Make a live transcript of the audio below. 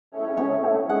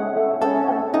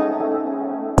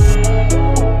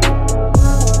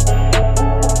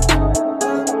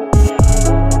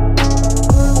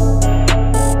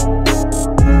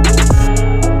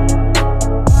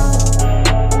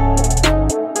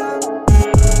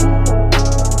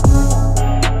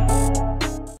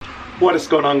What is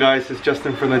going on, guys? It's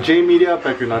Justin from the J Media,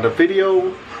 back with another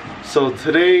video. So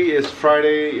today is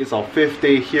Friday, it's our 5th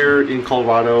day here in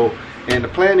Colorado, and the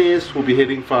plan is we'll be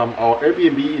heading from our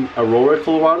Airbnb in Aurora,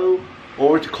 Colorado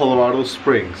over to Colorado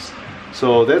Springs.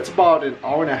 So that's about an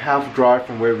hour and a half drive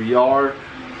from where we are.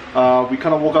 We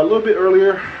kind of woke up a little bit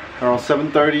earlier, around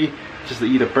 7:30, just to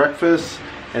eat a breakfast,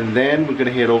 and then we're gonna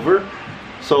head over.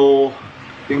 So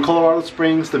in Colorado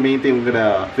Springs, the main thing we're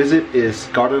gonna visit is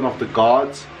Garden of the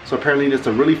Gods. So apparently it's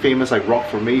a really famous like rock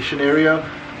formation area.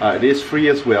 It is free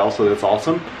as well, so that's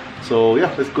awesome. So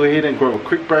yeah, let's go ahead and grab a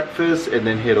quick breakfast and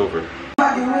then head over.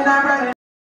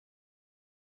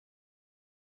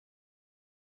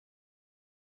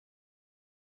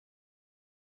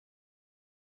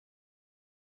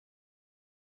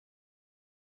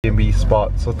 Airbnb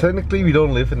spot. So technically we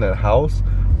don't live in that house.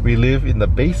 We live in the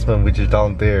basement, which is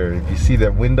down there. If you see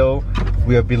that window,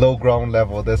 we are below ground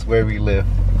level. That's where we live,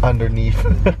 underneath.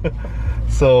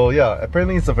 So yeah,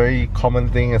 apparently it's a very common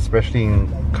thing, especially in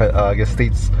I guess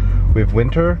states with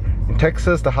winter. In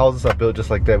Texas, the houses are built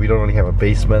just like that. We don't really have a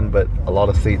basement, but a lot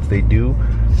of states they do.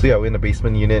 So yeah, we're in the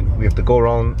basement unit. We have to go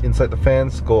around inside the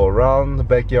fence, go around the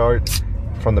backyard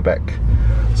from the back.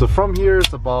 So from here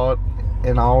it's about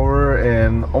an hour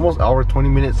and almost hour 20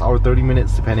 minutes, hour 30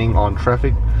 minutes depending on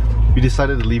traffic. We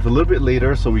decided to leave a little bit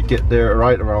later so we get there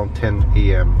right around 10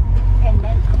 a.m.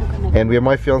 And we have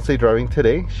my fiance driving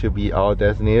today. She'll be our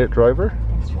designated driver.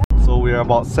 So we're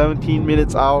about 17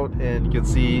 minutes out, and you can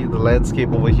see the landscape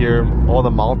over here, all the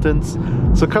mountains.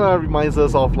 So it kind of reminds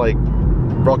us of like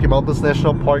Rocky Mountains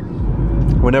National Park.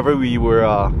 Whenever we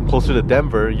were closer to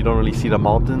Denver, you don't really see the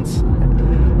mountains.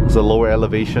 It's a lower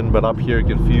elevation, but up here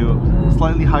you can feel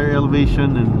slightly higher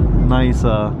elevation and nice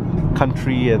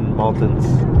country and mountains.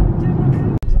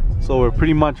 So we're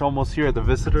pretty much almost here at the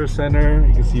visitor center.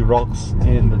 You can see rocks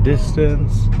in the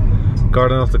distance.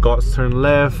 Garden of the Gods turn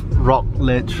left, rock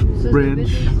ledge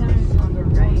bridge.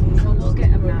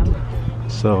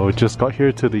 So we just got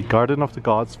here to the Garden of the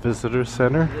Gods Visitor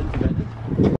Center.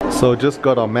 So just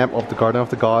got a map of the Garden of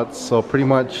the Gods. So pretty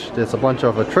much there's a bunch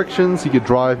of attractions. You could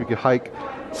drive, you could hike.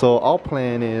 So our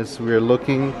plan is we're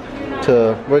looking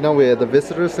to, right now we're at the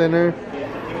visitor center.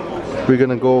 We're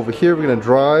gonna go over here, we're gonna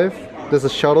drive. There's a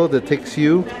shuttle that takes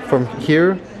you from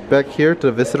here, back here to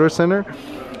the visitor center.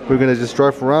 We're gonna just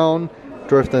drive around,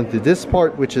 drive down to this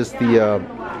part, which is the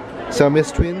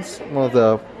Siamese Twins, one of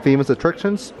the famous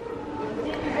attractions.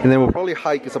 And then we'll probably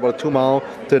hike, it's about a 2 mile,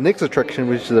 to the next attraction,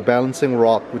 which is the Balancing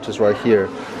Rock, which is right here.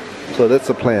 So that's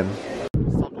the plan.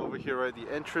 Stop over here right at the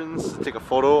entrance, take a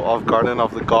photo of Garden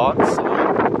of the Gods.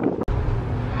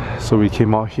 So we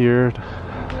came out here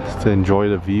to enjoy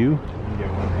the view.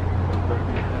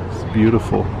 It's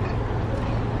beautiful.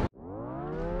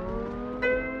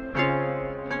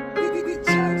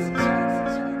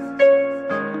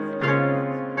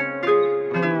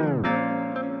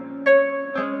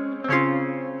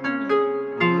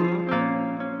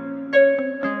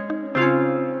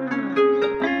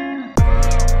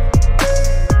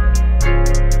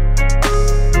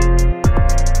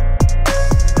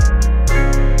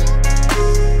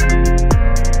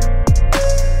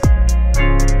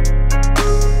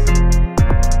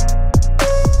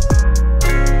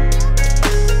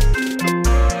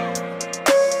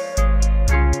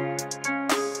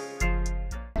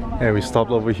 And we stopped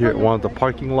over here at one of the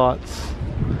parking lots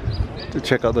to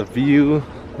check out the view.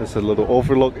 There's a little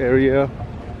overlook area.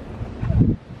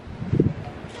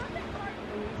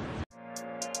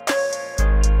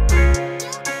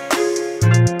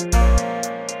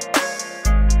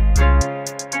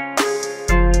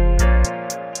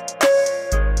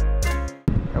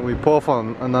 And we pull off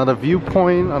on another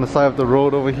viewpoint on the side of the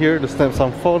road over here to snap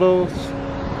some photos.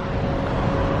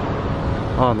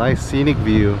 Oh, nice scenic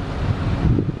view.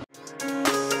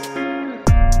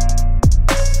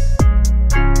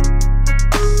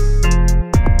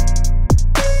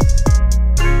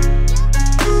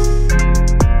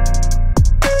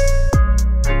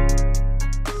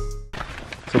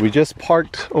 So we just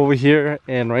parked over here,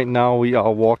 and right now we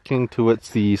are walking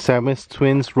towards the Siamese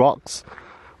Twins rocks,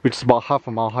 which is about half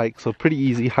a mile hike, so pretty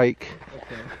easy hike.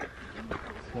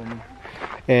 Okay.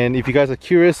 And if you guys are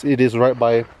curious, it is right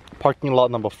by parking lot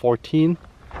number 14.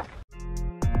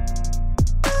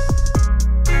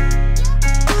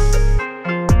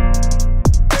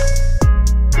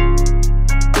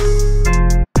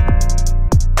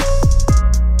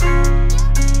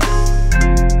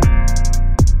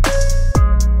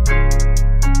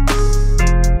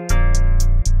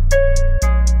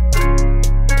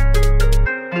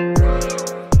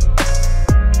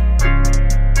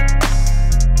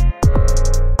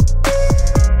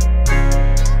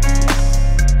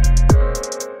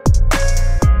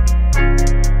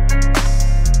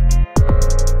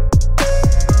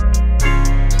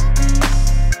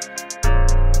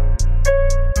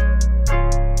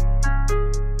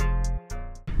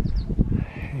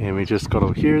 we just got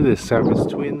over here, there's Siamese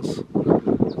twins,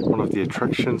 one of the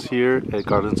attractions here at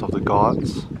Gardens of the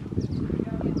Gods.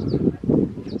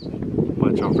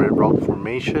 Bunch of red rock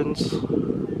formations.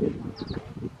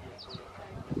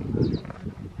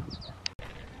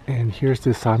 And here's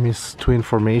the Siamese twin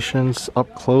formations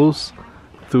up close.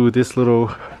 Through this little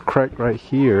crack right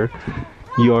here,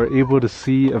 you are able to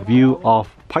see a view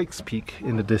of Pikes Peak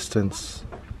in the distance.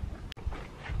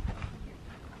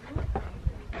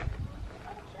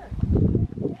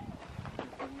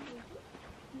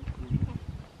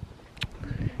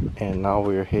 And now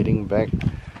we're heading back.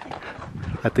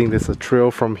 I think there's a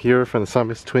trail from here from the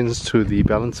Siamese twins to the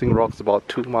balancing rocks, about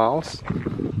 2 miles.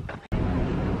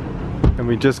 And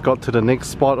we just got to the next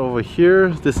spot over here.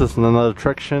 This is another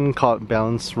attraction called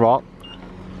Balance Rock.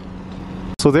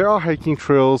 So there are hiking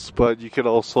trails, but you could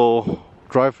also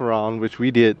drive around, which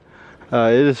we did.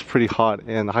 It is pretty hot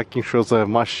and the hiking trails have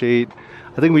much shade.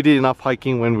 I think we did enough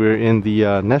hiking when we were in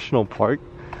the national park.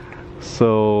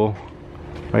 So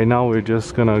right now we're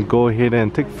just gonna go ahead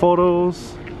and take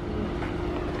photos.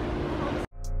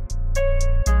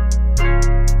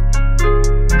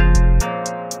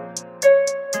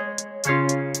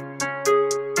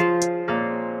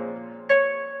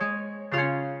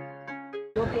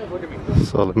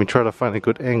 So let me try to find a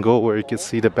good angle where you can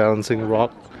see the balancing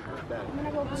rock.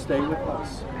 Stay with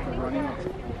us.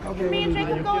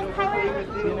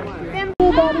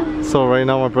 So right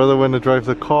now my brother went to drive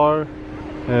the car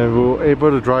and we were able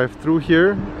to drive through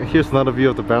here. And here's another view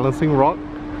of the balancing rock.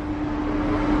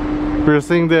 We were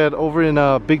saying that over in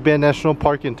Big Bend National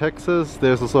Park in Texas,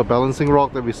 there's also a balancing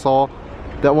rock that we saw.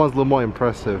 That one's a little more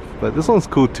impressive, but this one's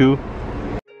cool too.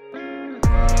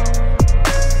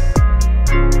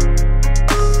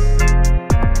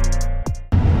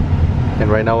 And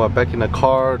right now we're back in the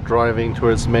car driving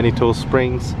towards Manitou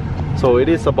Springs. So it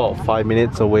is about 5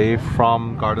 minutes away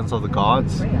from Gardens of the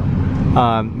Gods.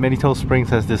 Manitou Springs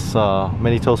has this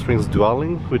Manitou Springs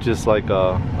dwelling, which is like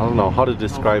I don't know how to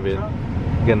describe it.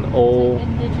 Like an old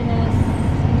indigenous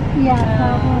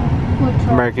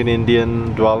American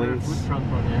Indian dwellings.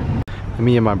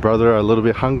 Me and my brother are a little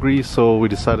bit hungry, so we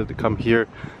decided to come here.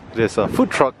 There's a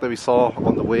food truck that we saw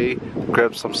on the way,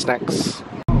 grab some snacks.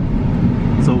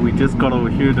 So we just got over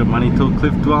here to Manitou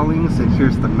Cliff Dwellings, and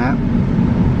here's the map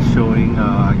showing,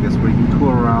 I guess, where you can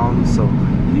tour around. So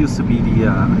it used to be the,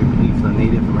 I believe, the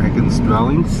Native Americans'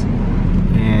 dwellings,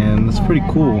 and it's pretty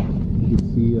cool. You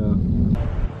can see,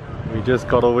 we just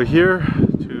got over here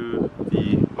to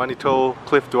the Manitou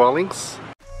Cliff Dwellings.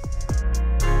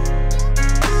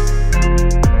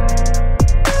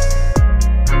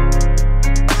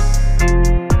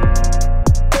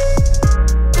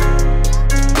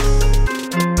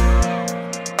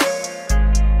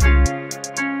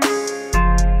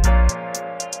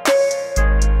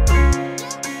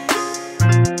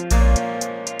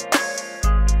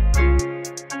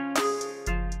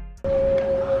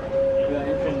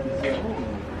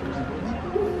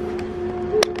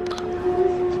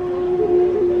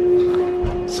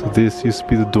 So this used to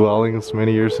be the dwellings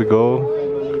many years ago.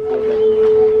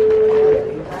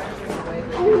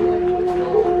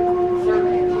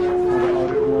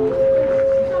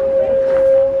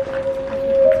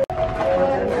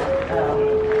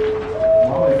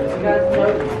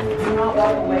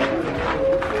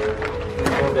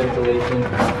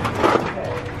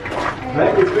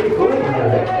 Right, it's pretty cool.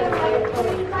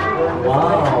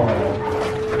 Wow.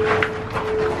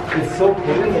 It's so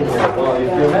clean in here. Wow, you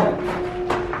feel that?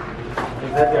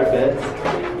 Is that their beds?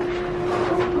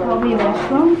 Probably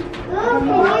restroom.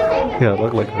 Yeah, it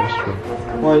looked like a restaurant.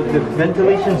 Well, the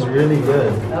ventilation's really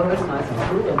good. Oh, it's nice and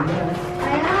cool.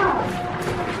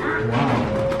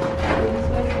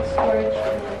 Storage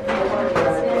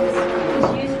it's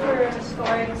used for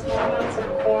storing small amounts of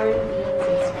corn, beans,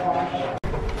 and squash.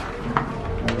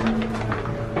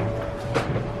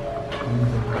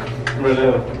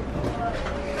 Really?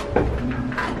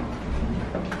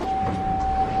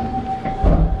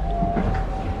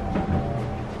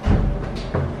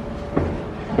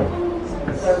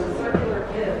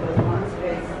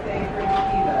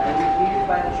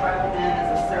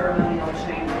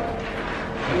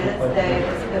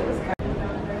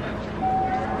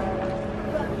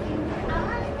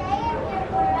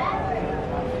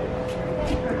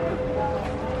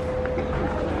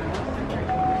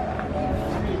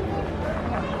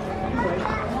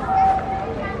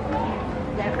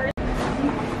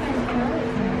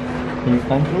 Can you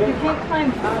climb through it? You can't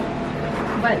climb up,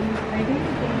 but I think you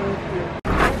can go through.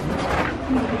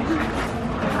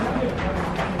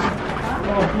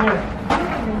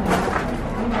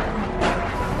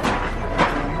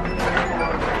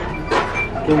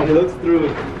 Can we look through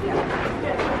it?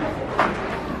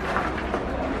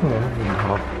 Can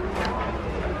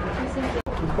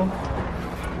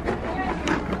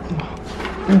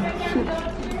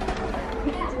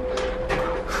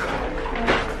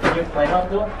you climb up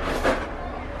though?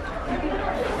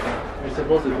 You're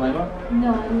supposed to climb up?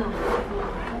 No, I'm not.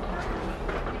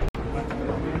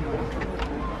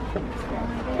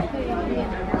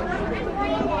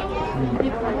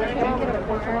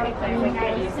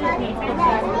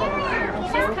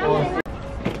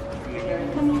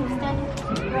 Come here, stand.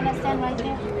 You wanna stand right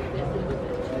there?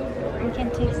 We can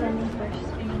take standing first.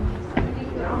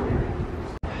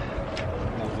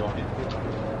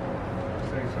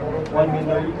 1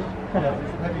 minute.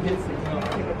 Have you hit signal?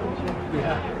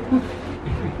 Yeah.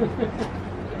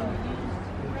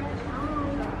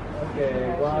 Okay,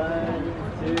 1,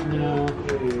 2,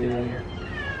 3.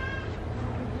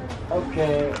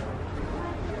 Okay.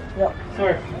 Yeah,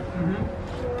 sorry.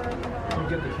 You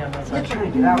get the camera. I'm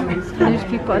trying to get out of this. There's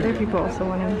people, other people also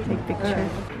want to take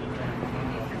pictures.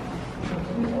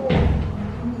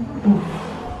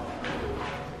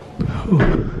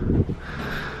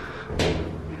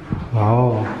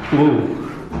 Wow. Ooh.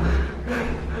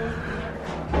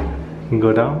 Can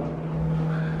go down.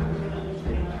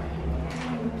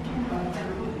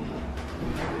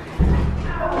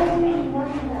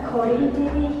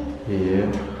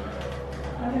 Yeah.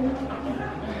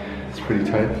 It's pretty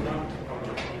tight.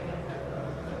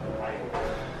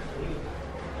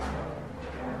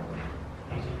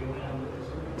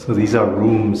 So these are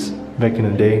rooms back in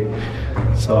the day.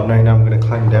 So right now I'm gonna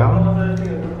climb down.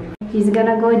 He's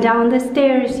gonna go down the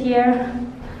stairs here.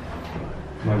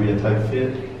 Might be a tight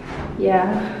fit.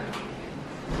 Yeah.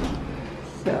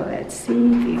 So let's see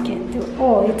if you can do.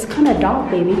 Oh, it's kind of dark,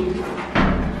 baby.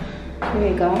 Here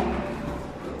we go.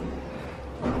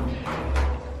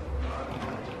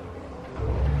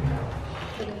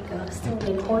 There we go. Still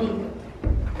recording.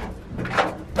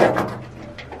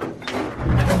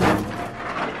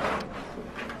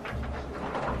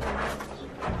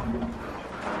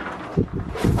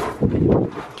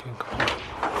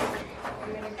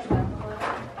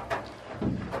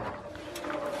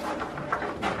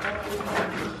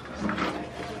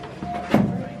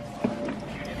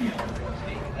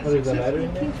 What is the matter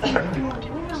in there?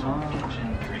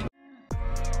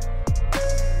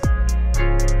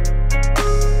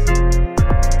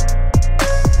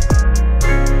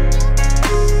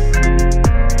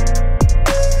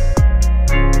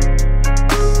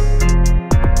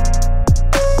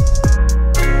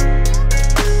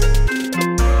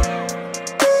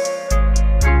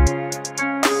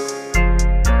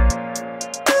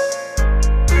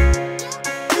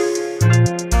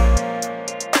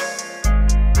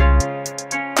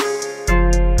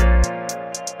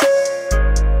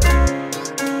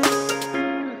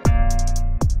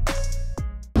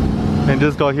 And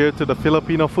just got here to the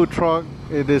Filipino food truck.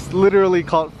 It is literally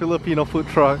called Filipino food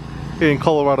truck in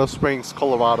Colorado Springs,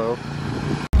 Colorado.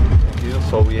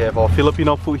 So we have our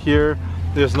Filipino food here.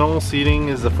 There's no seating,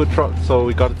 is the food truck, so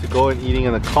we got to go and eating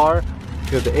in the car.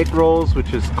 We have the egg rolls,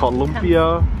 which is called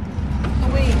lumpia.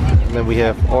 And then we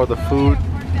have all the food.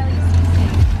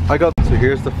 So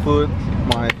here's the food.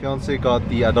 My fiance got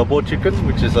the adobo chicken,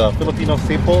 which is a Filipino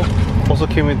staple. Also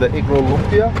came with the egg roll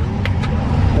lumpia.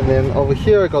 And then over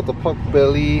here I got the pork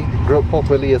belly, grilled pork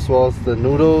belly, as well as the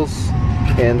noodles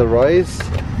and the rice,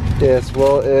 as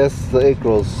well as the egg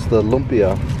rolls, the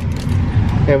lumpia.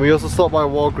 And we also stopped by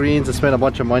Walgreens and spent a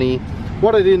bunch of money.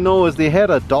 What I didn't know is they had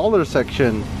a dollar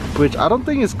section, which I don't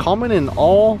think is common in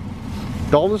all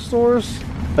dollar stores,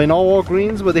 in all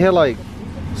Walgreens, but they had like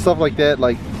stuff like that,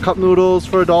 like cup noodles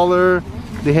for $1.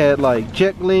 They had like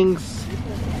Jack Links,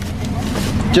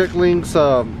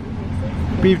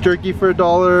 beef jerky for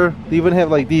 $1. They even have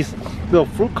like these little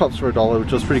fruit cups for $1,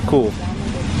 which was pretty cool.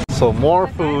 So more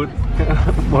food.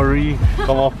 Marie,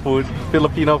 come off food,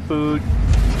 Filipino food.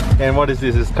 And what is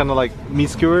this? It's kind of like meat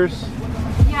skewers.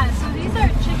 Yeah, so these are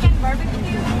chicken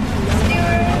barbecue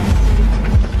skewers.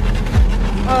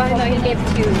 Oh, no, he gave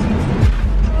 2.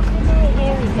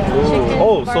 Chicken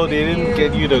Oh, so they didn't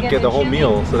get you to get the whole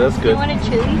meal, so that's good. You want a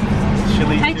chili?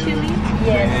 Chili? Thai chili?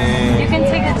 Yes. You can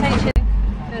take the Thai chili.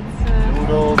 That's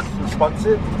noodles,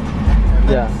 sponsored.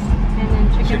 Yeah. and then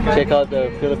chicken barbecue. Check out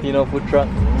the Filipino food truck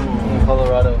in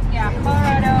Colorado. Yeah,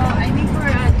 Colorado. I think we're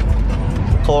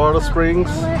at Colorado Springs.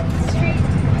 Street.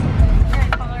 We're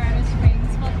at Colorado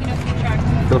Springs, Filipino food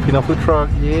truck. Filipino food truck,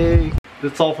 yay!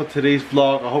 That's all for today's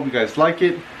vlog. I hope you guys like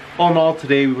it. All in all,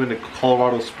 today we went to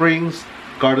Colorado Springs,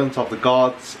 Gardens of the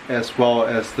Gods, as well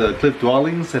as the Cliff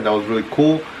Dwellings, and that was really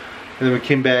cool. And then we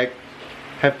came back,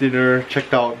 had dinner,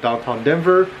 checked out downtown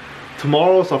Denver.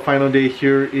 Tomorrow is our final day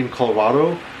here in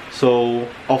Colorado. So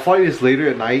our flight is later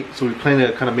at night, so we plan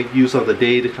to kind of make use of the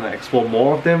day to kind of explore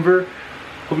more of Denver.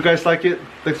 Hope you guys like it.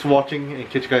 Thanks for watching, and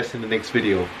catch you guys in the next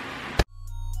video.